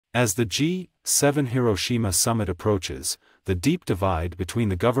As the G7 Hiroshima summit approaches, the deep divide between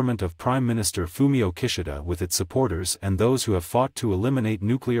the government of Prime Minister Fumio Kishida with its supporters and those who have fought to eliminate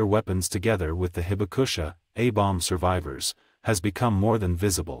nuclear weapons together with the Hibakusha A-bomb survivors, has become more than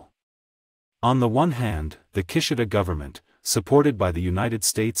visible. On the one hand, the Kishida government, supported by the United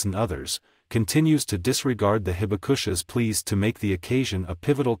States and others, continues to disregard the Hibakusha's pleas to make the occasion a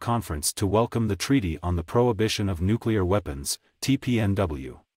pivotal conference to welcome the Treaty on the Prohibition of Nuclear Weapons,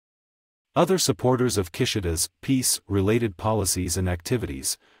 TPNW. Other supporters of Kishida's peace-related policies and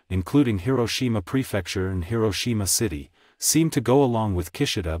activities, including Hiroshima Prefecture and Hiroshima City, seem to go along with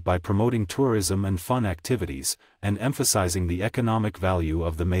Kishida by promoting tourism and fun activities, and emphasizing the economic value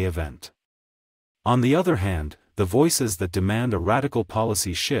of the May event. On the other hand, the voices that demand a radical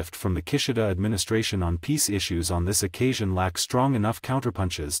policy shift from the Kishida administration on peace issues on this occasion lack strong enough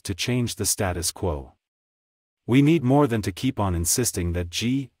counterpunches to change the status quo. We need more than to keep on insisting that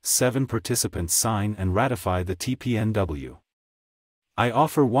G7 participants sign and ratify the TPNW. I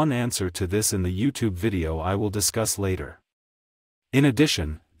offer one answer to this in the YouTube video I will discuss later. In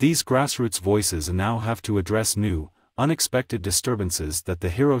addition, these grassroots voices now have to address new, unexpected disturbances that the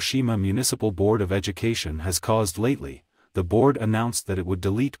Hiroshima Municipal Board of Education has caused lately. The board announced that it would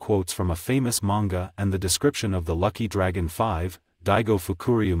delete quotes from a famous manga and the description of the Lucky Dragon 5, Daigo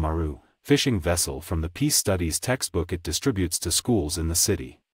Fukuryu Maru, fishing vessel from the Peace Studies textbook it distributes to schools in the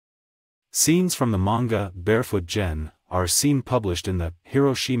city. Scenes from the manga Barefoot Gen are seen published in the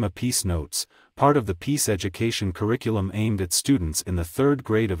Hiroshima Peace Notes, part of the peace education curriculum aimed at students in the 3rd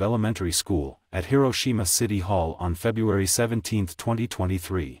grade of elementary school, at Hiroshima City Hall on February 17,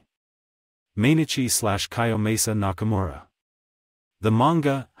 2023. Mainichi/Kayomasa Nakamura. The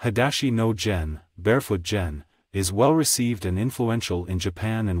manga, Hadashi no Gen, Barefoot Gen, is well received and influential in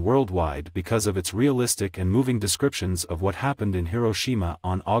Japan and worldwide because of its realistic and moving descriptions of what happened in Hiroshima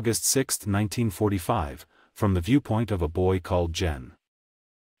on August 6, 1945, from the viewpoint of a boy called Gen.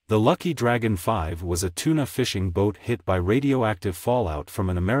 The Lucky Dragon 5 was a tuna fishing boat hit by radioactive fallout from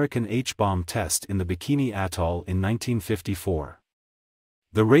an American H-bomb test in the Bikini Atoll in 1954.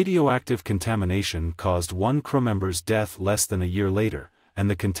 The radioactive contamination caused one crewmember's death less than a year later, and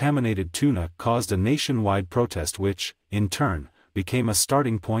the contaminated tuna caused a nationwide protest which, in turn, became a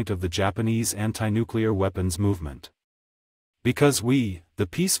starting point of the Japanese anti-nuclear weapons movement. Because we, the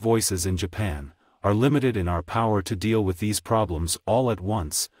peace voices in Japan, are limited in our power to deal with these problems all at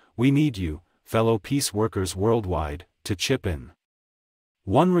once, we need you, fellow peace workers worldwide, to chip in.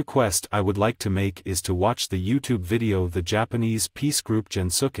 One request I would like to make is to watch the YouTube video the Japanese peace group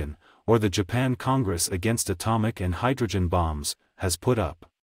Gensuken, or the Japan Congress Against Atomic and Hydrogen Bombs, has put up.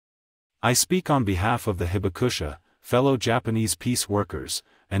 I speak on behalf of the Hibakusha, fellow Japanese peace workers,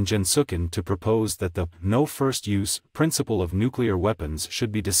 and Gensuken to propose that the no first use principle of nuclear weapons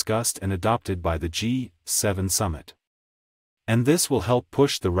should be discussed and adopted by the G7 summit. And this will help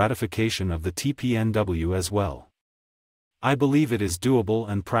push the ratification of the TPNW as well. I believe it is doable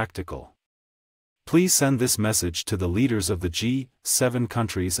and practical. Please send this message to the leaders of the G7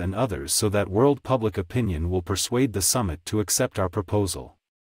 countries and others so that world public opinion will persuade the summit to accept our proposal.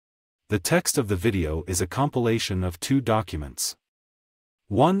 The text of the video is a compilation of 2 documents.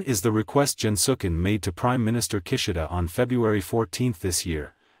 One is the request Gensuken made to Prime Minister Kishida on February 14 this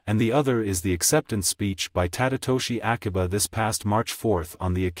year, and the other is the acceptance speech by Tadatoshi Akiba this past March 4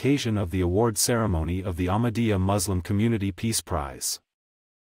 on the occasion of the award ceremony of the Ahmadiyya Muslim Community Peace Prize.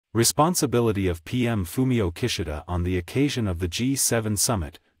 Responsibility of PM Fumio Kishida on the occasion of the G7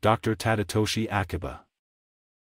 summit, Dr. Tadatoshi Akiba.